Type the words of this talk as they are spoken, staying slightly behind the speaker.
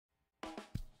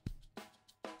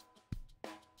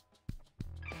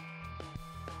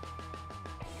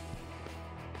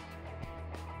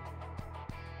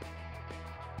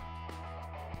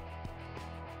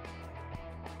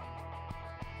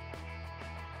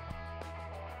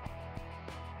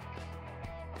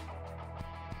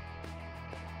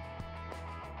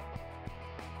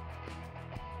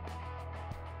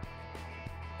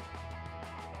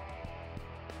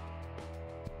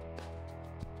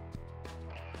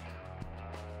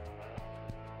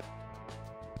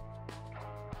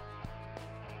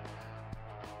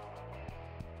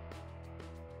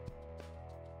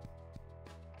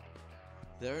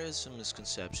There is a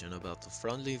misconception about the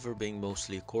front lever being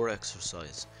mostly a core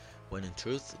exercise, when in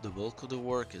truth the bulk of the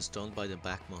work is done by the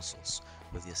back muscles,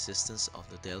 with the assistance of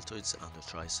the deltoids and the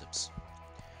triceps.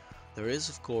 There is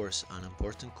of course an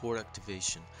important core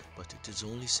activation, but it is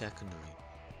only secondary.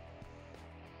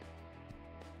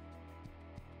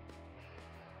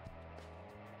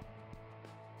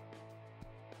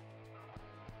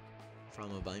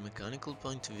 From a biomechanical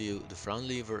point of view, the front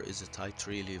lever is a type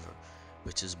 3 lever,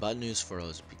 which is bad news for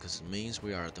us because it means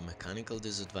we are at a mechanical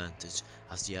disadvantage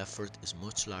as the effort is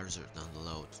much larger than the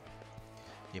load.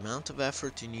 The amount of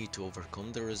effort you need to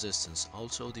overcome the resistance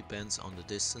also depends on the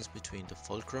distance between the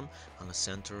fulcrum and the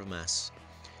center of mass.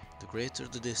 The greater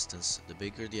the distance, the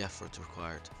bigger the effort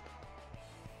required.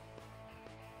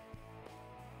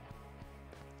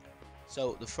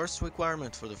 So the first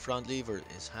requirement for the front lever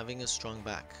is having a strong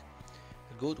back.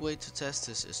 A good way to test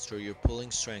this is through your pulling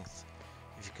strength.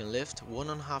 If you can lift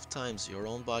 1.5 times your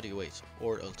own body weight,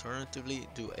 or alternatively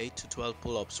do 8 to 12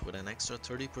 pull-ups with an extra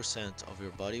 30% of your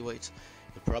body weight,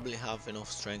 you'll probably have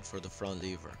enough strength for the front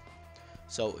lever.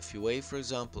 So if you weigh for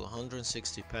example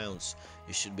 160 pounds,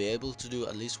 you should be able to do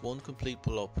at least one complete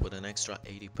pull-up with an extra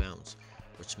 80 pounds,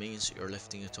 which means you're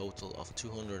lifting a total of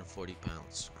 240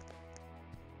 pounds.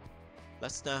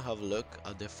 Let's now have a look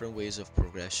at different ways of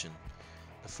progression.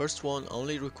 The first one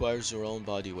only requires your own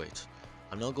body weight.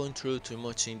 I'm not going through too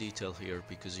much in detail here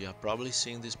because you have probably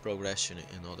seen this progression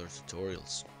in other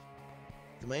tutorials.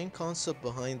 The main concept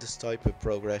behind this type of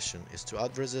progression is to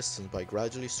add resistance by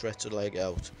gradually stretching the leg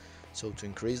out, so to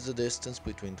increase the distance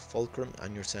between the fulcrum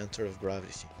and your center of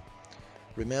gravity.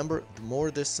 Remember, the more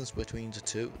distance between the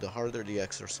two, the harder the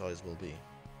exercise will be.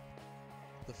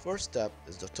 The first step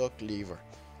is the tuck lever.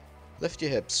 Lift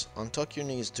your hips and tuck your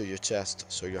knees to your chest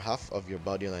so you're half of your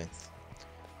body length.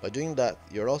 By doing that,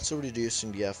 you're also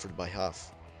reducing the effort by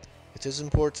half. It is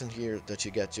important here that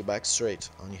you get your back straight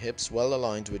and your hips well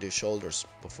aligned with your shoulders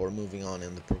before moving on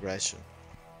in the progression.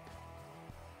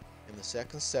 In the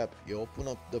second step, you open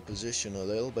up the position a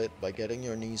little bit by getting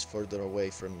your knees further away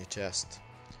from your chest.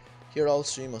 Here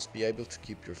also you must be able to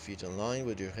keep your feet in line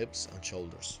with your hips and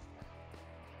shoulders.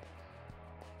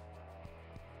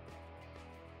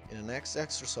 In the next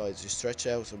exercise, you stretch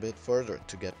out a bit further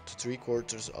to get to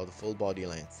 3/4 of the full body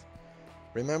length.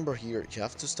 Remember here, you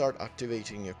have to start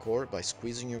activating your core by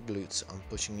squeezing your glutes and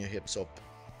pushing your hips up.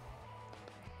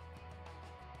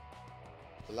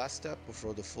 The last step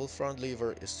before the full front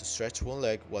lever is to stretch one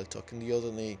leg while tucking the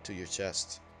other knee to your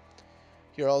chest.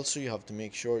 Here also you have to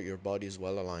make sure your body is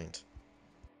well aligned.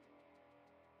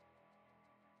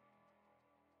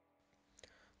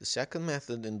 The second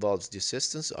method involves the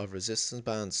assistance of resistance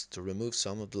bands to remove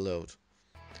some of the load.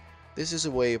 This is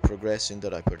a way of progressing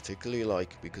that I particularly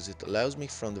like because it allows me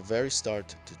from the very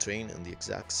start to train in the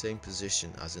exact same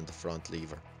position as in the front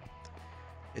lever.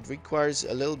 It requires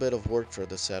a little bit of work for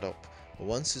the setup, but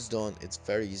once it's done, it's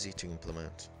very easy to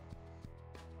implement.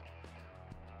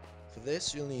 For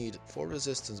this you'll need 4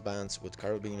 resistance bands with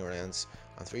carabiner ends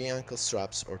and 3 ankle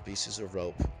straps or pieces of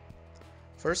rope.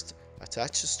 First,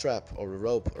 attach a strap or a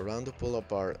rope around the pull-up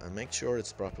bar and make sure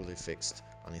it's properly fixed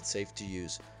and it's safe to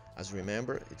use, as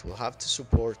remember it will have to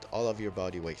support all of your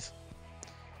body weight.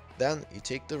 Then you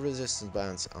take the resistance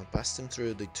bands and pass them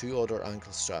through the 2 other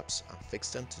ankle straps and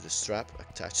fix them to the strap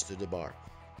attached to the bar.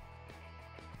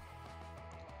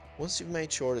 Once you've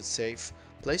made sure it's safe,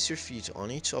 place your feet on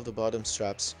each of the bottom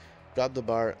straps, grab the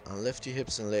bar and lift your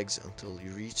hips and legs until you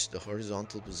reach the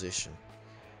horizontal position.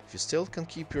 If you still can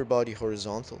keep your body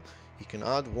horizontal, you can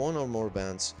add 1 or more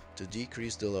bands to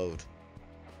decrease the load.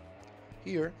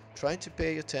 Here, try to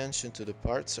pay attention to the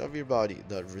parts of your body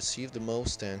that receive the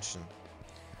most tension.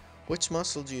 Which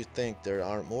muscle do you think there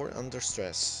are more under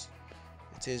stress?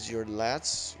 It is your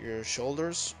lats, your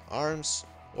shoulders, arms,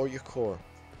 or your core?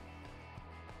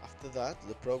 After that,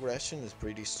 the progression is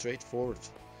pretty straightforward.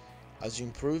 As you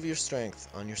improve your strength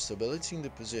and your stability in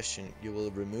the position, you will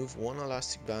remove 1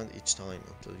 elastic band each time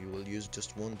until you will use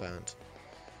just 1 band.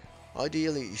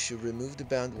 Ideally, you should remove the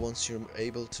band once you're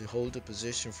able to hold the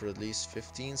position for at least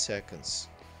 15 seconds.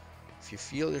 If you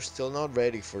feel you're still not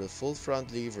ready for the full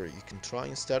front lever, you can try,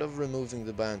 instead of removing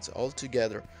the bands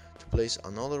altogether, to place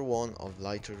another one of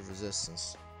lighter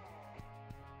resistance.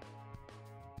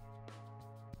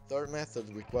 Third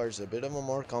method requires a bit of a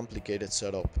more complicated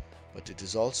setup, but it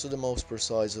is also the most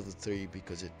precise of the 3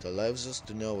 because it allows us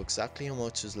to know exactly how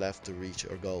much is left to reach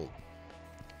our goal.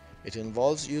 It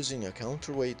involves using a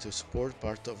counterweight to support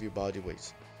part of your body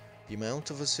weight. The amount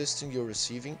of assistance you're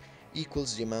receiving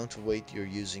equals the amount of weight you're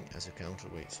using as a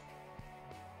counterweight.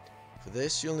 For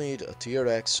this you'll need a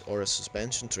TRX or a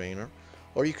suspension trainer,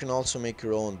 or you can also make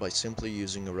your own by simply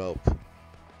using a rope.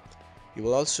 You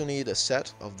will also need a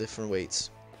set of different weights.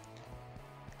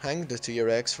 Hang the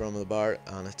TRX from the bar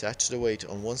and attach the weight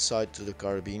on one side to the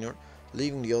carabiner,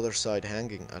 leaving the other side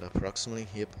hanging at approximately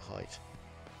hip height.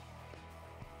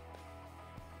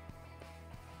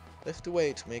 Lift the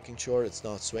weight, making sure it's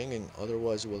not swinging,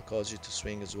 otherwise it will cause you to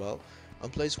swing as well,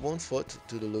 and place one foot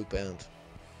to the loop end.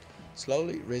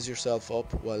 Slowly raise yourself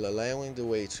up while allowing the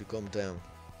weight to come down.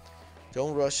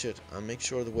 Don't rush it and make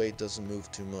sure the weight doesn't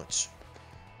move too much.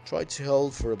 Try to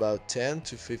hold for about 10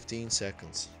 to 15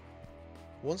 seconds.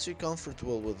 Once you're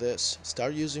comfortable with this,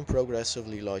 start using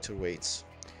progressively lighter weights.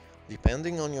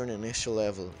 Depending on your initial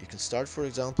level, you can start for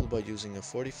example by using a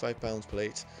 45 pound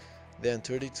plate, then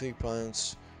 33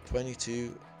 pounds,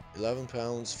 22, 11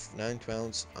 pounds, 9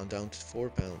 pounds and down to 4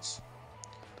 pounds.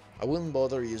 I wouldn't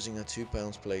bother using a 2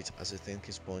 pounds plate as I think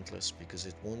it's pointless because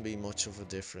it won't be much of a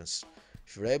difference.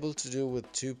 If you're able to do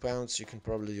with 2 pounds, you can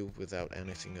probably do without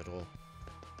anything at all.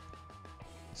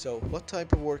 So what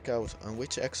type of workout and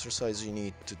which exercise you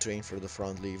need to train for the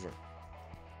front lever?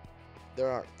 There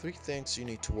are 3 things you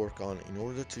need to work on in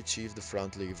order to achieve the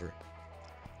front lever.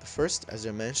 The first, as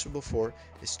I mentioned before,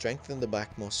 is strengthen the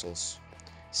back muscles.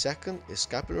 Second is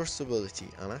scapular stability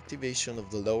and activation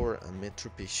of the lower and mid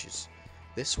trapezius.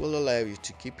 This will allow you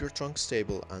to keep your trunk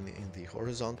stable and in the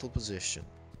horizontal position.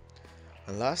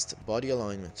 And last, body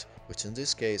alignment, which in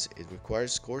this case it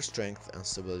requires core strength and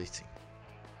stability.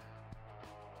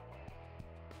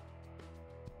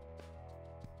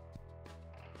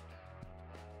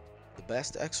 The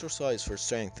best exercise for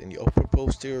strength in the upper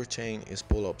posterior chain is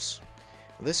pull-ups.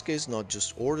 In this case not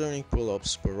just ordinary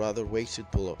pull-ups but rather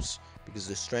weighted pull-ups, because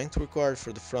the strength required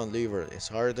for the front lever is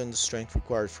higher than the strength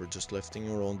required for just lifting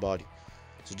your own body.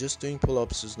 So just doing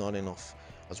pull-ups is not enough,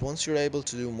 as once you're able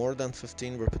to do more than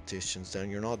 15 repetitions then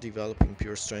you're not developing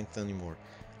pure strength anymore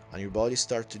and your body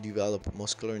starts to develop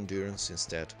muscular endurance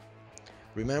instead.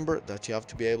 Remember that you have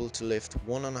to be able to lift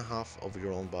 1.5 of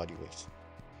your own body weight.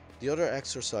 The other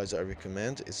exercise I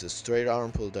recommend is the straight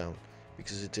arm pull down,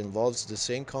 because it involves the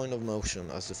same kind of motion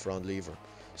as the front lever,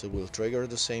 so it will trigger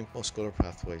the same muscular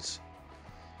pathways.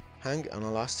 Hang an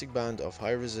elastic band of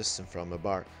high resistance from a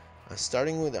bar, and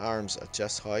starting with the arms at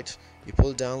chest height, you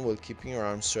pull down while keeping your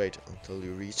arms straight until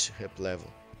you reach hip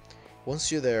level.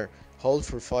 Once you're there, hold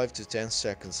for 5 to 10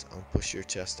 seconds and push your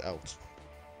chest out.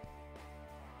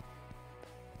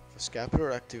 For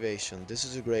scapular activation, this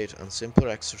is a great and simpler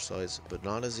exercise, but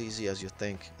not as easy as you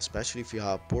think, especially if you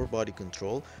have poor body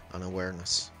control and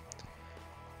awareness.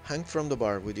 Hang from the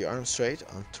bar with your arms straight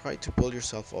and try to pull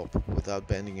yourself up without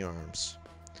bending your arms.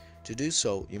 To do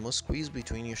so, you must squeeze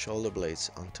between your shoulder blades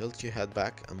and tilt your head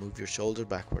back and move your shoulder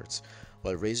backwards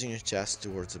while raising your chest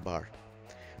towards the bar.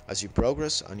 As you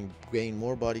progress and you gain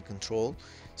more body control,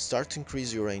 start to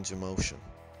increase your range of motion.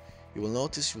 You will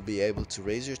notice you'll be able to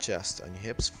raise your chest and your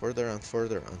hips further and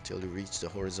further until you reach the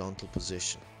horizontal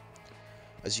position.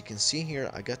 As you can see here,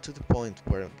 I get to the point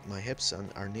where my hips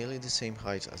are nearly the same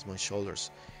height as my shoulders,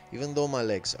 even though my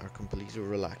legs are completely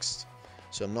relaxed,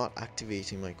 so I'm not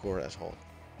activating my core at all.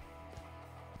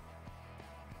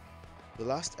 The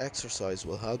last exercise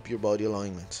will help your body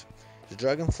alignment. The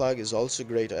dragon flag is also a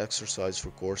great exercise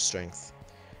for core strength.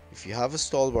 If you have a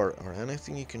stall bar or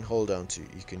anything you can hold on to,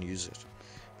 you can use it.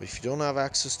 But if you don't have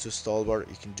access to a stall bar,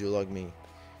 you can do like me.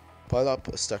 Pile up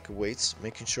a stack of weights,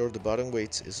 making sure the bottom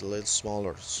weight is a little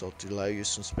smaller so to allow you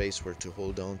some space where to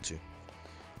hold on to.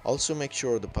 Also make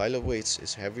sure the pile of weights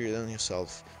is heavier than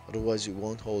yourself, otherwise it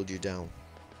won't hold you down.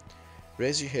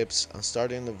 Raise your hips and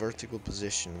start in the vertical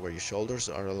position where your shoulders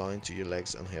are aligned to your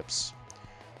legs and hips.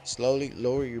 Slowly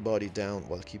lower your body down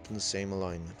while keeping the same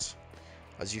alignment.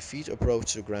 As your feet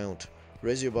approach the ground,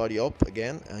 raise your body up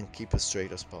again and keep as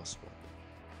straight as possible.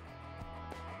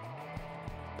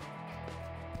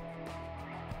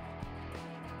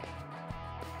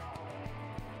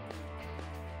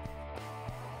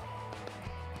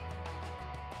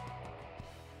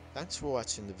 Thanks for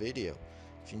watching the video.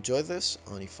 If you enjoyed this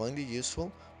and you find it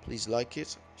useful, please like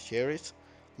it, share it,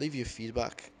 leave your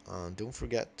feedback and don't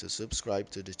forget to subscribe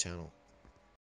to the channel.